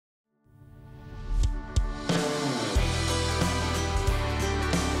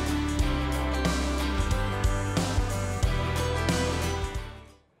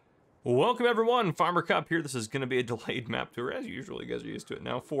Welcome everyone, Farmer Cup here. This is going to be a delayed map tour, as usual. You guys are used to it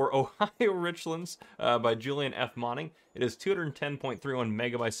now, for Ohio Richlands by Julian F. Monning. It is 210.31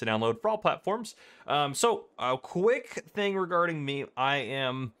 megabytes to download for all platforms. So a quick thing regarding me,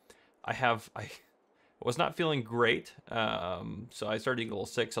 I was not feeling great, so I started getting a little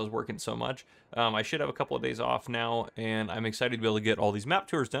sick, so I was working so much. I should have a couple of days off now, and I'm excited to be able to get all these map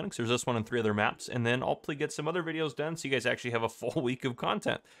tours done, because there's this one and 3 other maps, and then I'll probably get some other videos done, so you guys actually have a full week of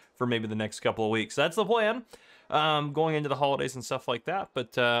content for maybe the next couple of weeks. That's the plan, going into the holidays and stuff like that,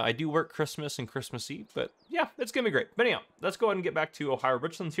 but I do work Christmas and Christmas Eve, but yeah, it's going to be great. But anyhow, let's go ahead and get back to Ohio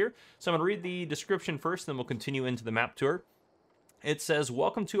Richlands here. So I'm going to read the description first, then we'll continue into the map tour. It says,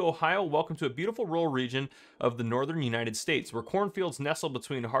 welcome to Ohio, welcome to a beautiful rural region of the northern United States, where cornfields nestle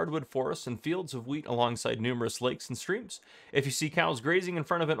between hardwood forests and fields of wheat alongside numerous lakes and streams. If you see cows grazing in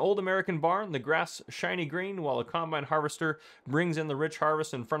front of an old American barn, the grass shiny green, while a combine harvester brings in the rich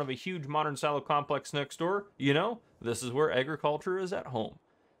harvest in front of a huge modern silo complex next door, you know, this is where agriculture is at home.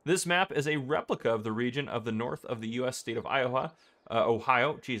 This map is a replica of the region of the north of the U.S. state of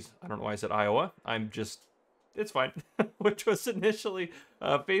Ohio. Geez, I don't know why I said Iowa. It's fine, which was initially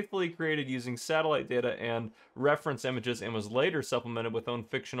faithfully created using satellite data and reference images and was later supplemented with own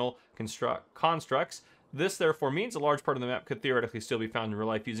fictional constructs. This therefore means a large part of the map could theoretically still be found in real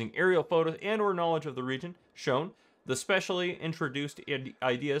life using aerial photos and or knowledge of the region shown. The specially introduced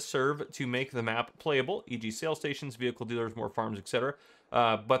ideas serve to make the map playable, e.g. sales stations, vehicle dealers, more farms, etc.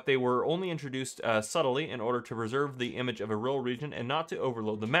 But they were only introduced subtly in order to preserve the image of a real region and not to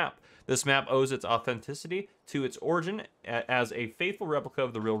overload the map. This map owes its authenticity to its origin as a faithful replica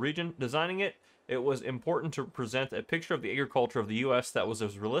of the real region. Designing it, it was important to present a picture of the agriculture of the U.S. that was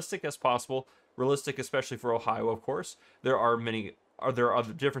as realistic as possible, realistic especially for Ohio, of course. There are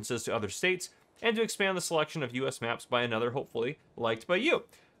other differences to other states, and to expand the selection of U.S. maps by another, hopefully liked by you.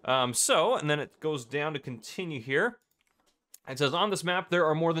 And then it goes down to continue here. It says, on this map, there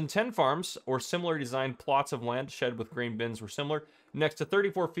are more than 10 farms or similar designed plots of land shed with grain bins or similar, next to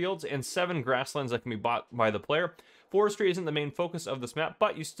 34 fields and 7 grasslands that can be bought by the player. Forestry isn't the main focus of this map,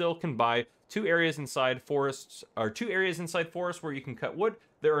 but you still can buy 2 areas inside forests where you can cut wood.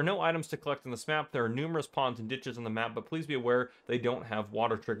 There are no items to collect on this map. There are numerous ponds and ditches on the map, but please be aware they don't have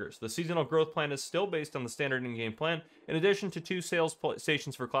water triggers. The seasonal growth plan is still based on the standard in-game plan, in addition to 2 sales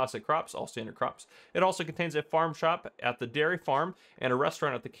stations for classic crops, all standard crops. It also contains a farm shop at the dairy farm and a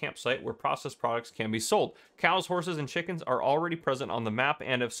restaurant at the campsite where processed products can be sold. Cows, horses, and chickens are already present on the map,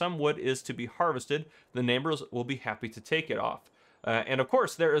 and if some wood is to be harvested, the neighbors will be happy to take it off. And of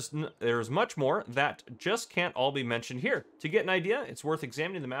course, there is much more that just can't all be mentioned here. To get an idea, it's worth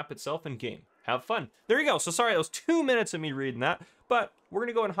examining the map itself in game. Have fun. There you go. So sorry, that was 2 minutes of me reading that, but we're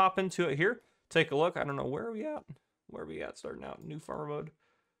gonna go and hop into it here. Take a look. I don't know, where are we at? Where are we at? Starting out new farmer mode.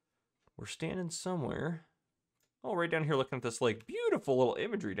 We're standing somewhere. Oh, right down here looking at this lake. Beautiful little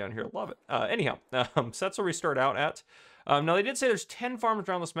imagery down here. Love it. Anyhow, so that's where we start out at. Now, they did say there's 10 farms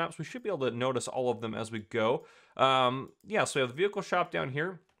around this map, so we should be able to notice all of them as we go. Yeah, so we have the vehicle shop down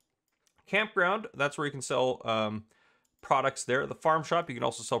here. Campground, that's where you can sell products there. The farm shop, you can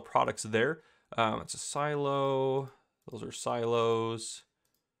also sell products there. It's a silo. Those are silos.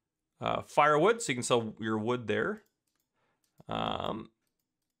 Firewood, so you can sell your wood there.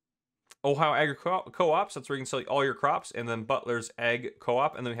 Ohio Agri Co-ops, that's where you can sell all your crops. And then Butler's Ag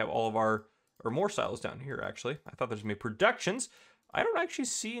Co-op, and then we have all of our... or more silos down here, actually. I thought there's gonna be productions. I don't actually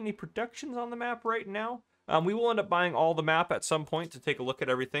see any productions on the map right now. We will end up buying all the map at some point to take a look at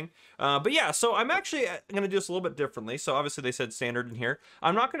everything. But yeah, so I'm actually gonna do this a little bit differently. So obviously they said standard in here.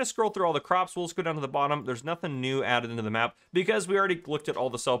 I'm not gonna scroll through all the crops. We'll just go down to the bottom. There's nothing new added into the map because we already looked at all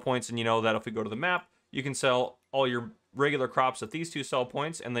the sell points, and you know that if we go to the map, you can sell all your regular crops at these 2 sell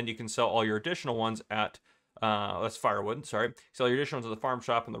points, and then you can sell all your additional ones at that's firewood, sorry. Sell your additional ones at the farm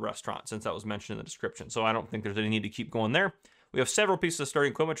shop and the restaurant, since that was mentioned in the description. So I don't think there's any need to keep going there. We have several pieces of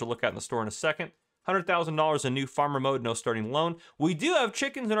starting equipment we'll look at in the store in a second. $100,000 in new farmer mode, no starting loan. We do have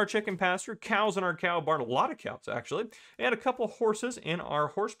chickens in our chicken pasture, cows in our cow barn, a lot of cows actually, and a couple horses in our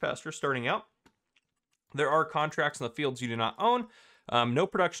horse pasture starting out. There are contracts in the fields you do not own. No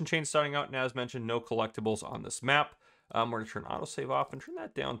production chain starting out, and as mentioned, no collectibles on this map. We're going to turn autosave off and turn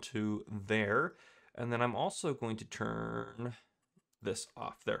that down to there. And then I'm also going to turn this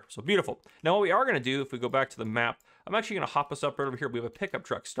off there. So beautiful. Now what we are going to do, if we go back to the map, I'm actually going to hop us up right over here. We have a pickup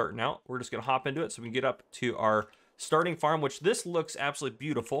truck starting out. We're just going to hop into it so we can get up to our starting farm, which this looks absolutely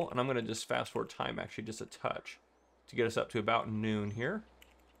beautiful. And I'm going to just fast forward time actually just a touch to get us up to about noon here.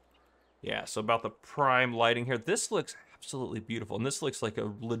 Yeah, so about the prime lighting here. This looks absolutely beautiful. And this looks like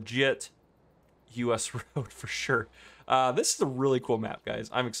a legit U.S. road for sure. This is a really cool map, guys.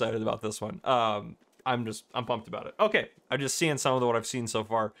 I'm excited about this one. I'm pumped about it. Okay, I'm just seeing some of what I've seen so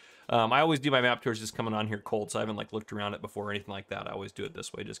far. I always do my map tours just coming on here cold, so I haven't like looked around it before or anything like that. I always do it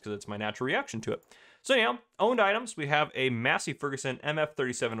this way just because it's my natural reaction to it. So anyhow, owned items, we have a Massey Ferguson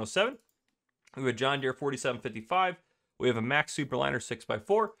MF3707. We have a John Deere 4755. We have a Max Superliner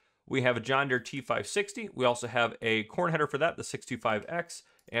 6x4. We have a John Deere T560. We also have a corn header for that, the 625X,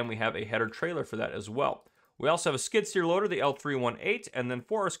 and we have a header trailer for that as well. We also have a skid steer loader, the L318, and then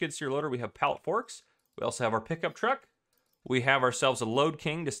for our skid steer loader, we have pallet forks. We also have our pickup truck. We have ourselves a Load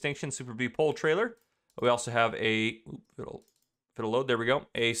King Distinction Super B pole trailer. We also have a, it'll load, there we go,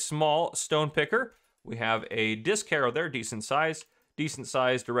 a small stone picker. We have a disc harrow there, decent size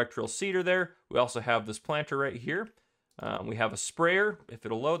direct drill seeder there. We also have this planter right here. We have a sprayer, if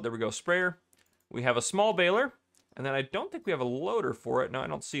it'll load, there we go, sprayer. We have a small baler, and then I don't think we have a loader for it. No, I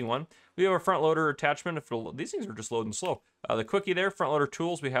don't see one. We have a front loader attachment. If it'll, these things are just loading slow. The quickie there, front loader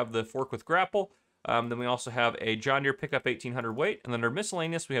tools. We have the fork with grapple. Then we also have a John Deere pickup 1800 weight, and then our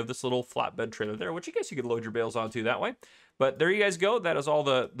miscellaneous, we have this little flatbed trailer there, which I guess you could load your bales onto that way. But there you guys go. That is all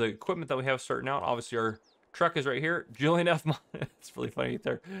the equipment that we have starting out. Obviously, our truck is right here. Julian F. It's really funny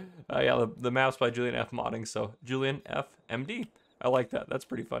there. Yeah, the maps by Julian F. Modding. So Julian F. MD. I like that. That's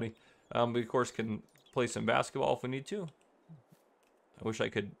pretty funny. We of course can play some basketball if we need to. I wish I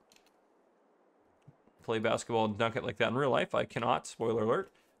could play basketball and dunk it like that in real life. I cannot. Spoiler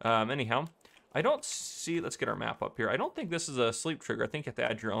alert. Anyhow, I don't see. Let's get our map up here. I don't think this is a sleep trigger. I think you have to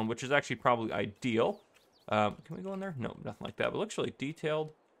add your own, which is actually probably ideal. Can we go in there? No, nothing like that. But it looks really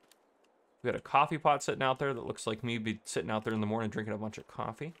detailed. We got a coffee pot sitting out there that looks like me be sitting out there in the morning drinking a bunch of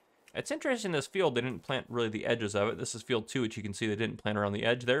coffee. It's interesting, this field, they didn't plant really the edges of it. This is field 2, which you can see they didn't plant around the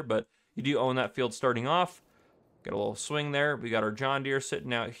edge there, but you do own that field starting off. Got a little swing there. We got our John Deere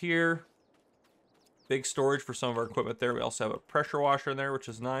sitting out here. Big storage for some of our equipment there. We also have a pressure washer in there, which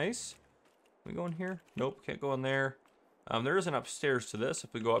is nice. Can we go in here? Nope, can't go in there. There is an upstairs to this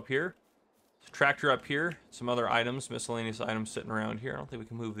if we go up here. Tractor up here. Some other items, miscellaneous items sitting around here. I don't think we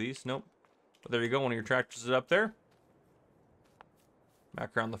can move these. Nope. But there you go, one of your tractors is up there.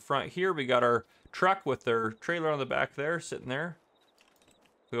 Back around the front here, we got our truck with their trailer on the back there, sitting there.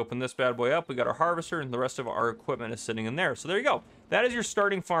 We open this bad boy up, we got our harvester, and the rest of our equipment is sitting in there. So there you go. That is your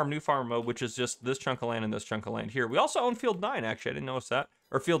starting farm, new farm mode, which is just this chunk of land and this chunk of land here. We also own field 9, actually, I didn't notice that.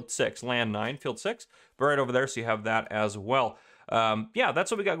 Or field 6, land 9, field 6. But right over there, so you have that as well. Yeah, that's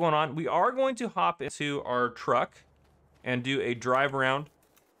what we got going on. We are going to hop into our truck and do a drive around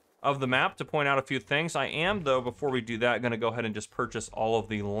of the map to point out a few things. I am, though, before we do that, going to go ahead and just purchase all of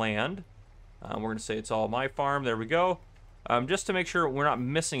the land. We're going to say it's all my farm. There we go. Just to make sure we're not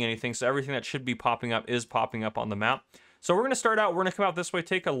missing anything, so everything that should be popping up is popping up on the map. So we're going to start out, we're going to come out this way,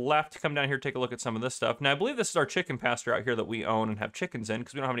 take a left, come down here, take a look at some of this stuff. Now, I believe this is our chicken pasture out here that we own and have chickens in,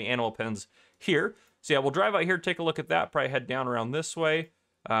 because we don't have any animal pens here. So yeah, we'll drive out here, take a look at that, probably head down around this way,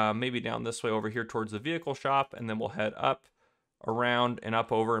 maybe down this way over here towards the vehicle shop, and then we'll head up, around, and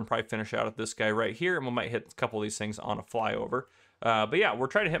up over, and probably finish out at this guy right here, and we might hit a couple of these things on a flyover. But yeah, we're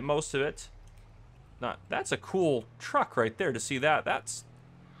trying to hit most of it. That's a cool truck right there to see that. That's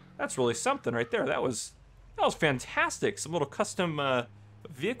really something right there. That was fantastic. Some little custom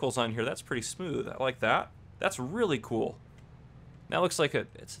vehicles on here. That's pretty smooth. I like that. That's really cool. That looks like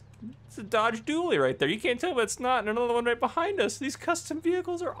it's a Dodge Dually right there. You can't tell, but it's not. And another one right behind us. These custom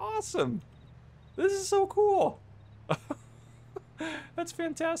vehicles are awesome. This is so cool. That's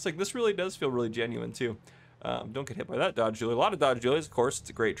fantastic. This really does feel really genuine too. Don't get hit by that Dodge Dually. A lot of Dodge Duallys, of course. It's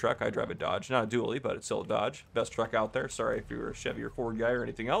a great truck. I drive a Dodge. Not a Dually, but it's still a Dodge. Best truck out there. Sorry if you were a Chevy or Ford guy or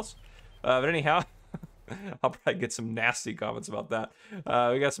anything else. But anyhow, I'll probably get some nasty comments about that.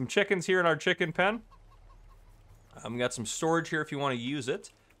 We got some chickens here in our chicken pen. We got some storage here if you want to use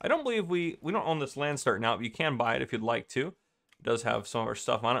it. I don't believe we don't own this land starting out, but you can buy it if you'd like to. It does have some of our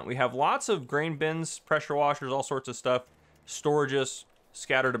stuff on it. We have lots of grain bins, pressure washers, all sorts of stuff. Storages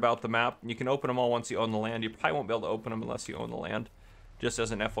scattered about the map. You can open them all once you own the land. You probably won't be able to open them unless you own the land, just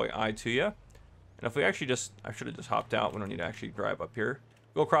as an FYI to you. And if we actually I should have just hopped out. We don't need to actually drive up here.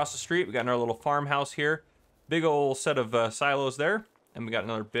 Go across the street. We got another little farmhouse here. Big old set of silos there. And we got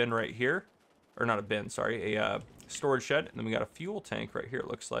another bin right here. Or not a bin, sorry. A storage shed. And then we got a fuel tank right here, it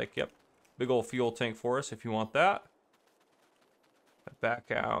looks like. Yep. Big old fuel tank for us if you want that.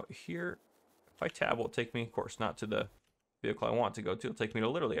 Back out here. If I tab, will it take me? Of course, not to the vehicle I want to go to. It'll take me to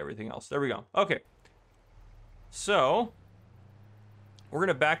literally everything else. There we go. Okay. So, we're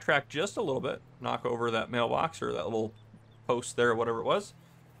going to backtrack just a little bit. Knock over that mailbox or that little post there, or whatever it was.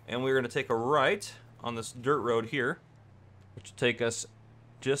 And we're going to take a right on this dirt road here, which will take us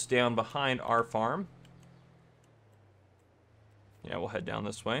just down behind our farm. Yeah, we'll head down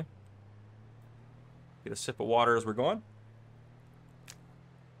this way. Get a sip of water as we're going.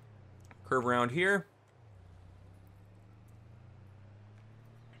 Curve around here.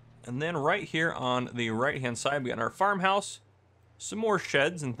 And then right here on the right-hand side, we got our farmhouse. Some more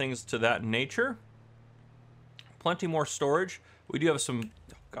sheds and things to that nature. Plenty more storage. We do have some,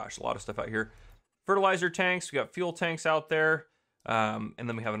 oh gosh, a lot of stuff out here. Fertilizer tanks. We got fuel tanks out there. And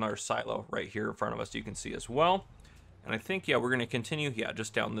then we have another silo right here in front of us you can see as well. And I think, yeah, we're going to continue, yeah,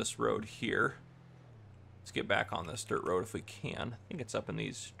 just down this road here. Let's get back on this dirt road if we can. I think it's up in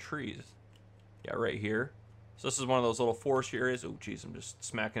these trees. Yeah, right here. So this is one of those little foresty areas. Oh, geez, I'm just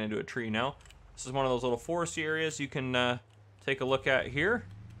smacking into a tree now. This is one of those little foresty areas you can take a look at here.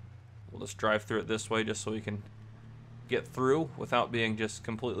 We'll just drive through it this way just so we can get through without being just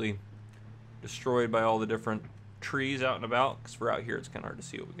completely destroyed by all the different trees out and about. Because we're out here, it's kind of hard to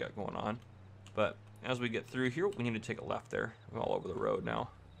see what we got going on. But as we get through here, we need to take a left there. I'm all over the road now.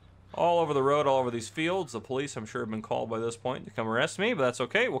 All over the road, all over these fields. The police, I'm sure, have been called by this point to come arrest me, but that's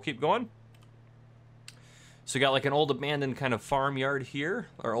okay. We'll keep going. So we got like an old abandoned kind of farmyard here,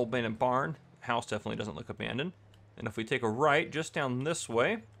 or old abandoned barn. House definitely doesn't look abandoned. And if we take a right just down this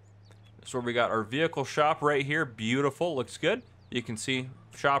way, that's where we got our vehicle shop right here. Beautiful, looks good. You can see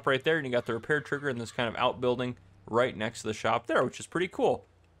shop right there, and you got the repair trigger and this kind of outbuilding right next to the shop there, which is pretty cool.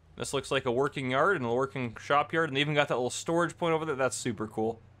 This looks like a working yard and a working shop yard, and they even got that little storage point over there. That's super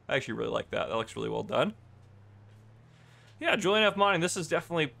cool. I actually really like that. That looks really well done. Yeah, Julian F. Mining, this is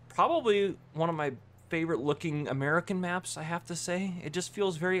definitely probably one of my favorite looking American maps, I have to say. It just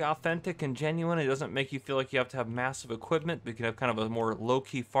feels very authentic and genuine. It doesn't make you feel like you have to have massive equipment. We can have kind of a more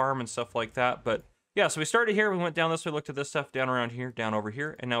low-key farm and stuff like that. But yeah, so we started here, we went down this way, looked at this stuff, down around here, down over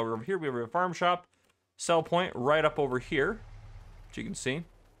here, and now we're over here. We have a farm shop, sell point right up over here, which you can see.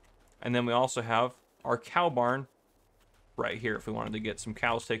 And then we also have our cow barn right here if we wanted to get some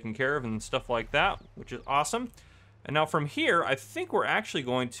cows taken care of and stuff like that, which is awesome. And now from here, I think we're actually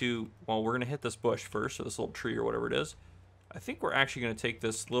going to, well, we're going to hit this bush first, or this little tree or whatever it is. I think we're actually going to take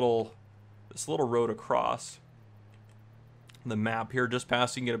this little road across the map here, just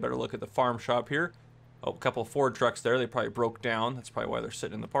past. You can get a better look at the farm shop here. Oh, a couple of Ford trucks there. They probably broke down. That's probably why they're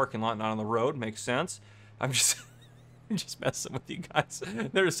sitting in the parking lot, not on the road. Makes sense. I'm just just messing with you guys.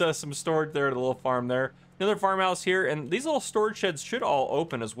 There's some storage there at a little farm there. Another farmhouse here, and these little storage sheds should all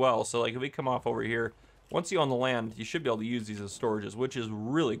open as well. So like if we come off over here, once you own the land, you should be able to use these as storages, which is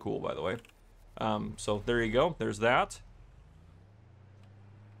really cool, by the way. So there you go. There's that.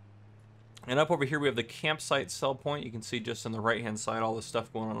 And up over here, we have the campsite sell point. You can see just on the right-hand side all this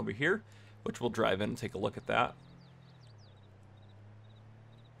stuff going on over here, which we'll drive in and take a look at that.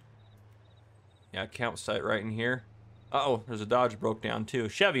 Yeah, campsite right in here. Uh-oh, there's a Dodge broke down too.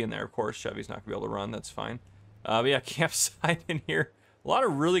 Chevy in there, of course. Chevy's not gonna be able to run, that's fine. But yeah, campsite in here. A lot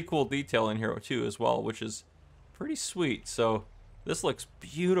of really cool detail in here too as well, which is pretty sweet. So this looks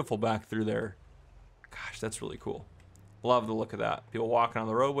beautiful back through there. Gosh, that's really cool. Love the look of that. People walking on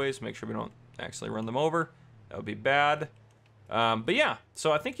the roadways, make sure we don't actually run them over. That would be bad. But yeah,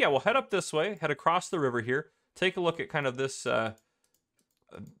 so I think, yeah, we'll head up this way, head across the river here, take a look at kind of this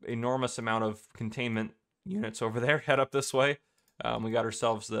enormous amount of containment units over there, head up this way. We got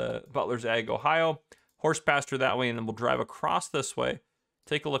ourselves the Butler's Ag, Ohio, horse pasture that way, and then we'll drive across this way,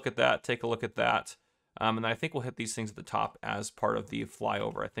 take a look at that, take a look at that. And I think we'll hit these things at the top as part of the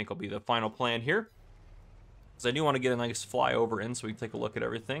flyover. I think will be the final plan here. Because I do want to get a nice flyover in so we can take a look at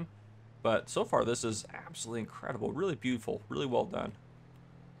everything. But so far, this is absolutely incredible. Really beautiful. Really well done.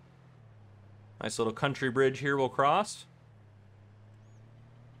 Nice little country bridge here we'll cross.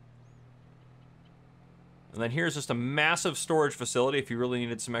 And then here's just a massive storage facility. If you really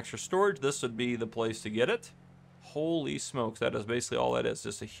needed some extra storage, this would be the place to get it. Holy smokes, that is basically all that is.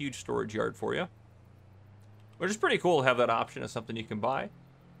 Just a huge storage yard for you. Which is pretty cool to have that option as something you can buy.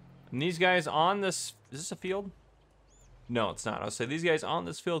 And these guys on this, is this a field? No, it's not. I'll say these guys on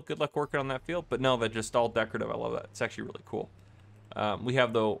this field, good luck working on that field. But no, they're just all decorative. I love that. It's actually really cool. We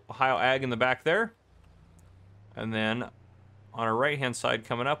have the Ohio Ag in the back there. And then on our right-hand side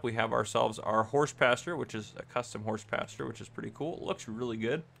coming up, we have ourselves our horse pasture, which is a custom horse pasture, which is pretty cool. It looks really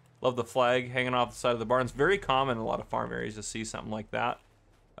good. Love the flag hanging off the side of the barn. It's very common in a lot of farm areas to see something like that.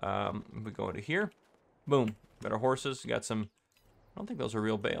 We go into here. Boom. Got our horses. Got some, I don't think those are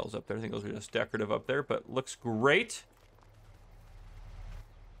real bales up there. I think those are just decorative up there, but looks great.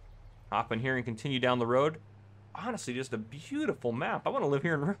 Hop in here and continue down the road. Honestly, just a beautiful map. I want to live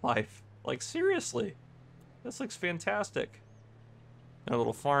here in real life. Like, seriously. This looks fantastic. A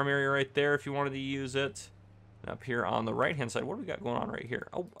little farm area right there if you wanted to use it. And up here on the right-hand side, what do we got going on right here?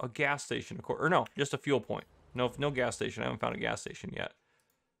 Oh, a gas station, of course. Or no, just a fuel point. No, no gas station. I haven't found a gas station yet.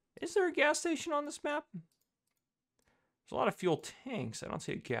 Is there a gas station on this map? There's a lot of fuel tanks. I don't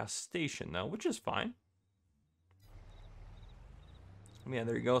see a gas station, though, which is fine. Yeah,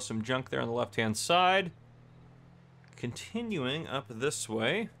 there you go. Some junk there on the left-hand side. Continuing up this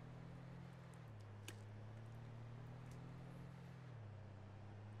way.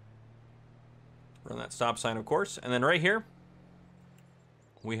 Run that stop sign, of course. And then right here,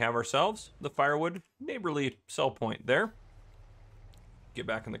 we have ourselves the Firewood Neighborly sell point there. Get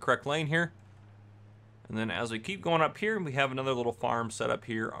back in the correct lane here. And then as we keep going up here, we have another little farm set up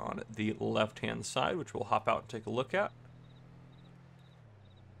here on the left-hand side, which we'll hop out and take a look at.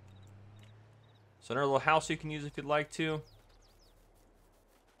 So another little house you can use if you'd like to.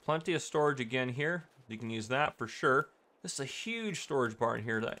 Plenty of storage again here. You can use that for sure. This is a huge storage barn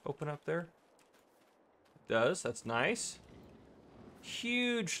here. Did I open up there? It does. That's nice.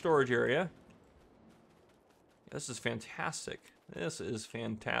 Huge storage area. This is fantastic. This is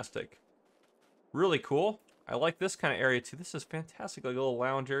fantastic. Really cool. I like this kind of area too. This is fantastic. Like a little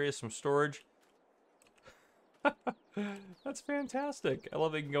lounge area, some storage. That's fantastic. I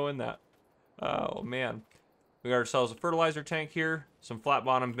love that you can go in that. Oh man. We got ourselves a fertilizer tank here, some flat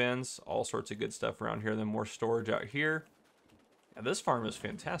bottom bins, all sorts of good stuff around here. Then more storage out here. Yeah, this farm is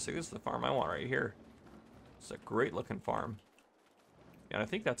fantastic. This is the farm I want right here. It's a great looking farm. And I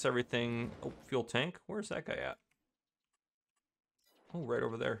think that's everything. Oh, fuel tank. Where's that guy at? Oh, right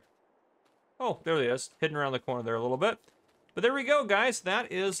over there. Oh, there he is. Hidden around the corner there a little bit. But there we go, guys.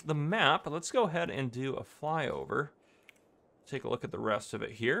 That is the map. Let's go ahead and do a flyover. Take a look at the rest of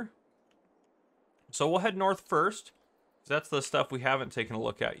it here. So we'll head north first. That's the stuff we haven't taken a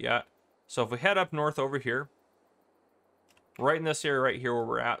look at yet. So if we head up north over here, right in this area right here where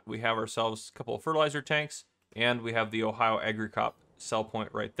we're at, we have ourselves a couple of fertilizer tanks, and we have the Ohio AgriCop sell point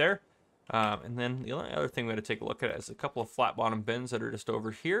right there. And then the only other thing we had to take a look at is a couple of flat bottom bins that are just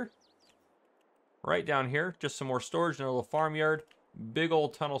over here. Right down here, just some more storage in a little farmyard. Big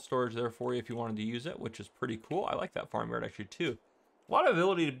old tunnel storage there for you if you wanted to use it, which is pretty cool. I like that farmyard actually too. A lot of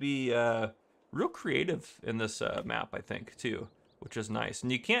ability to be real creative in this map, I think, too, which is nice.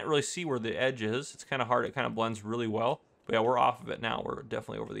 And you can't really see where the edge is. It's kind of hard. It kind of blends really well. But yeah, we're off of it now. We're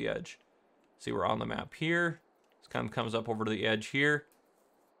definitely over the edge. See, we're on the map here. This kind of comes up over to the edge here.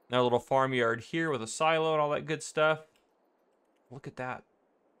 Now a little farmyard here with a silo and all that good stuff. Look at that.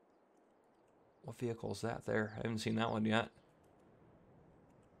 What vehicle is that there? I haven't seen that one yet.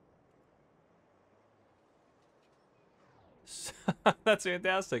 That's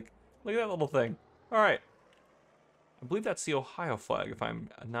fantastic. Look at that little thing. All right. I believe that's the Ohio flag, if I'm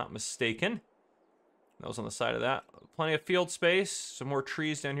not mistaken. That was on the side of that. Plenty of field space. Some more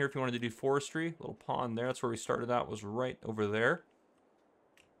trees down here if you wanted to do forestry. A little pond there. That's where we started out, was right over there.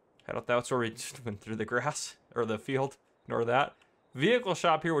 Head out, that's where we just went through the grass, or the field. Ignore that. Vehicle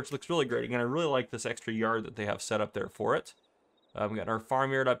shop here, which looks really great. Again, I really like this extra yard that they have set up there for it. We got our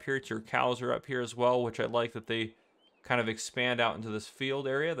farmyard up here. Your cows are up here as well, which I like that they kind of expand out into this field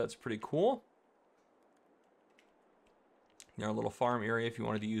area. That's pretty cool. Our little farm area if you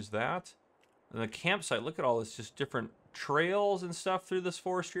wanted to use that. And the campsite, look at all this, just different trails and stuff through this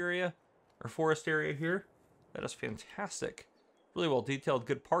forest area here. That is fantastic. Really well detailed,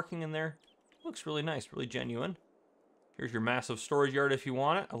 good parking in there. Looks really nice, really genuine. Here's your massive storage yard if you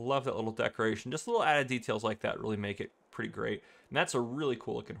want it. I love that little decoration. Just little added details like that really make it pretty great. And that's a really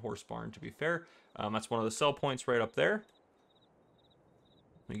cool looking horse barn, to be fair. That's one of the sell points right up there.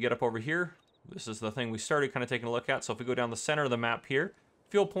 When you get up over here, this is the thing we started kind of taking a look at. So if we go down the center of the map here,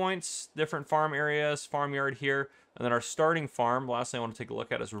 fuel points, different farm areas, farmyard here, and then our starting farm. Last thing I want to take a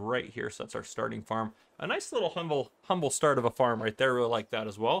look at is right here. So that's our starting farm. A nice little humble start of a farm right there. Really like that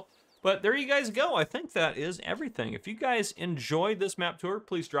as well. But there you guys go. I think that is everything. If you guys enjoyed this map tour,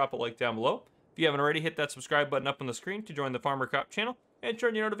 please drop a like down below. If you haven't already, hit that subscribe button up on the screen to join the Farmer Cop channel and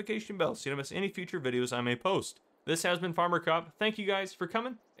turn your notification bell so you don't miss any future videos I may post. This has been Farmer Cop. Thank you guys for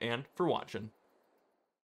coming and for watching.